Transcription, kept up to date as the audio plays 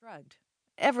shrugged.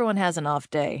 Everyone has an off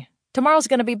day. Tomorrow's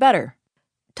going to be better.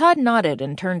 Todd nodded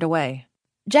and turned away.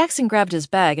 Jackson grabbed his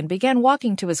bag and began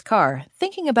walking to his car,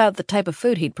 thinking about the type of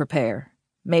food he'd prepare.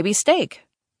 Maybe steak.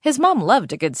 His mom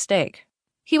loved a good steak.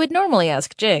 He would normally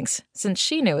ask Jinx, since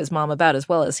she knew his mom about as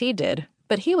well as he did,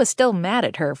 but he was still mad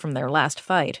at her from their last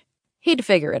fight. He'd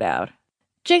figure it out.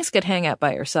 Jinx could hang out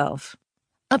by herself.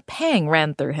 A pang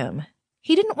ran through him.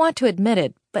 He didn't want to admit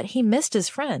it, but he missed his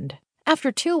friend.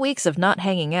 After 2 weeks of not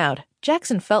hanging out,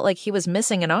 Jackson felt like he was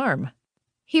missing an arm.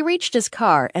 He reached his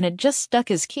car and had just stuck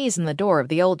his keys in the door of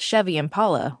the old Chevy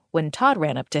Impala when Todd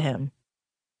ran up to him.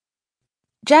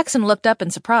 Jackson looked up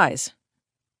in surprise.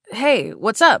 "Hey,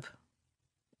 what's up?"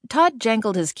 Todd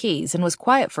jangled his keys and was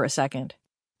quiet for a second.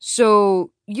 "So,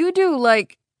 you do,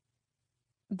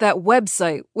 that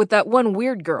website with that one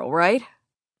weird girl, right?"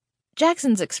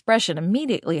 Jackson's expression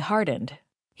immediately hardened.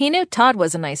 He knew Todd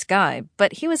was a nice guy,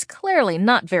 but he was clearly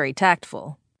not very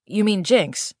tactful. "You mean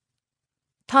Jinx?"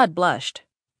 Todd blushed.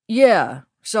 "Yeah,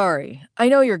 sorry. I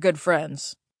know you're good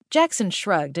friends." Jackson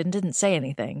shrugged and didn't say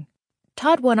anything.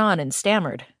 Todd went on and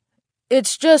stammered.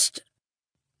 "It's just,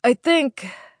 I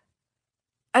think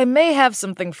I may have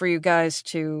something for you guys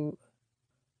to...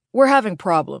 We're having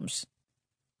problems."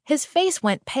 His face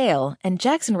went pale, and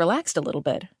Jackson relaxed a little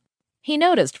bit. He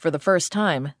noticed for the first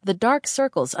time the dark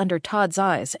circles under Todd's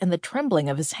eyes and the trembling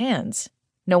of his hands.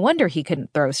 No wonder he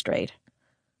couldn't throw straight.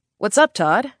 "What's up,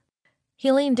 Todd?"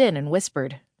 He leaned in and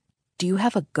whispered, "Do you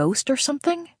have a ghost or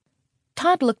something?"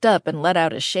 Todd looked up and let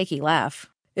out a shaky laugh.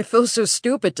 "It feels so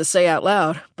stupid to say out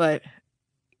loud, but...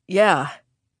 yeah,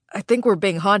 I think we're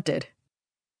being haunted."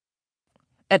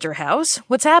 "At your house?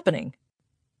 What's happening?"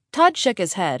 Todd shook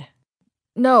his head.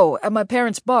 "No, at my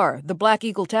parents' bar, the Black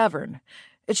Eagle Tavern.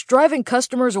 It's driving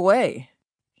customers away."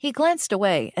 He glanced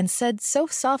away and said so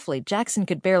softly Jackson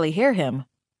could barely hear him,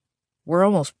 "We're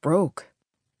almost broke."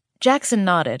 Jackson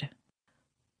nodded.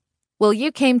 "Well,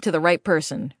 you came to the right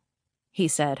person," he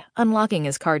said, unlocking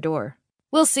his car door.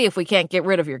 "We'll see if we can't get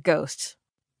rid of your ghosts.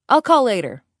 I'll call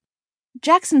later."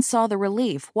 Jackson saw the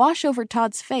relief wash over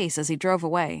Todd's face as he drove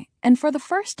away, and for the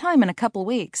first time in a couple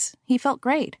weeks, he felt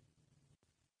great.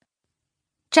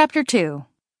 Chapter 2.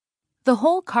 The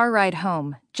whole car ride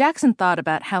home, Jackson thought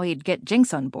about how he'd get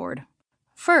Jinx on board.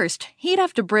 First, he'd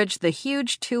have to bridge the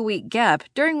huge 2-week gap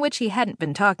during which he hadn't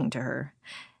been talking to her.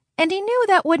 And he knew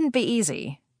that wouldn't be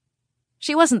easy.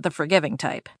 She wasn't the forgiving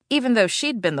type, even though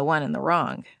she'd been the one in the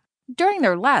wrong. During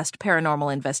their last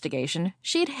paranormal investigation,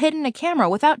 she'd hidden a camera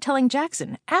without telling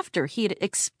Jackson after he'd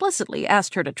explicitly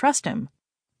asked her to trust him.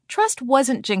 Trust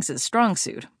wasn't Jinx's strong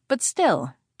suit, but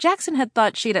still, Jackson had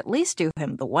thought she'd at least do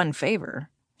him the one favor.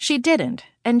 She didn't,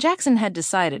 and Jackson had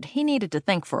decided he needed to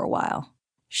think for a while.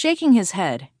 Shaking his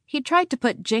head, he tried to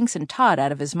put Jinx and Todd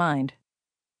out of his mind.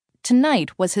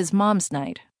 Tonight was his mom's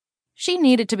night. She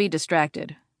needed to be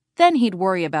distracted. Then he'd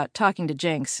worry about talking to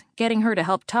Jinx, getting her to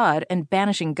help Todd, and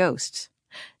banishing ghosts.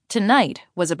 Tonight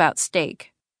was about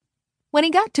steak. When he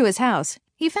got to his house,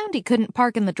 he found he couldn't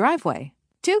park in the driveway.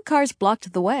 2 cars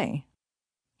blocked the way.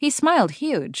 He smiled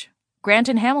huge. Grant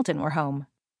and Hamilton were home.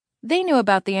 They knew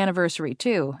about the anniversary,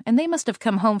 too, and they must have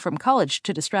come home from college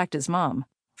to distract his mom.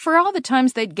 For all the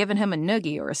times they'd given him a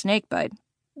noogie or a snakebite,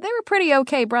 they were pretty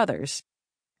okay brothers.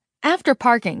 After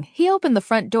parking, he opened the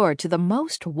front door to the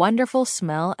most wonderful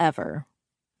smell ever.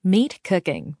 Meat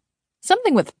cooking.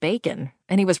 Something with bacon,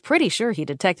 and he was pretty sure he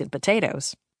detected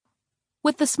potatoes.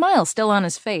 With the smile still on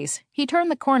his face, he turned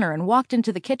the corner and walked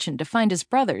into the kitchen to find his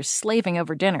brothers slaving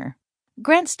over dinner.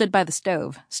 Grant stood by the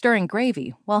stove, stirring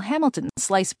gravy, while Hamilton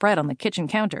sliced bread on the kitchen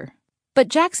counter. But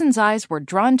Jackson's eyes were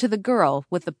drawn to the girl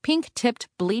with the pink-tipped,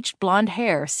 bleached blonde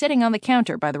hair sitting on the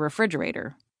counter by the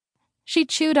refrigerator. She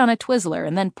chewed on a Twizzler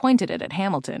and then pointed it at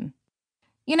Hamilton.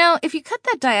 "You know, if you cut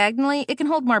that diagonally, it can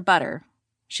hold more butter,"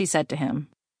 she said to him.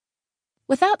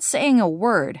 Without saying a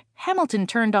word, Hamilton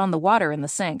turned on the water in the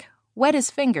sink, wet his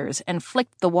fingers, and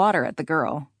flicked the water at the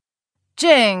girl.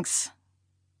 "Jinx,"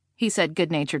 he said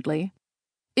good-naturedly.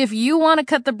 "If you want to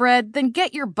cut the bread, then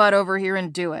get your butt over here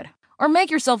and do it. Or make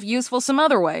yourself useful some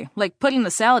other way, like putting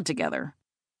the salad together."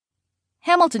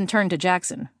 Hamilton turned to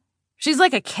Jackson. "She's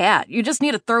like a cat. You just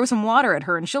need to throw some water at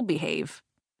her and she'll behave."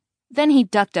 Then he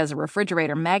ducked as a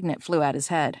refrigerator magnet flew at his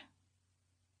head.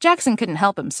 Jackson couldn't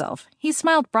help himself. He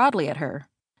smiled broadly at her.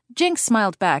 Jinx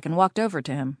smiled back and walked over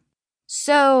to him.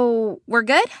 "So, we're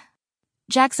good?"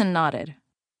 Jackson nodded.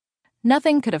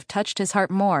 Nothing could have touched his heart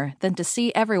more than to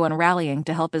see everyone rallying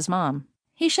to help his mom.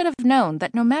 He should have known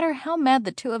that no matter how mad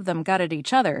the two of them got at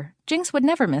each other, Jinx would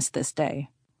never miss this day.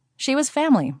 She was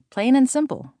family, plain and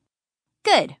simple.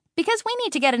 "Good, because we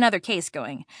need to get another case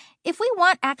going. If we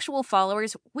want actual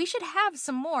followers, we should have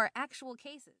some more actual cases."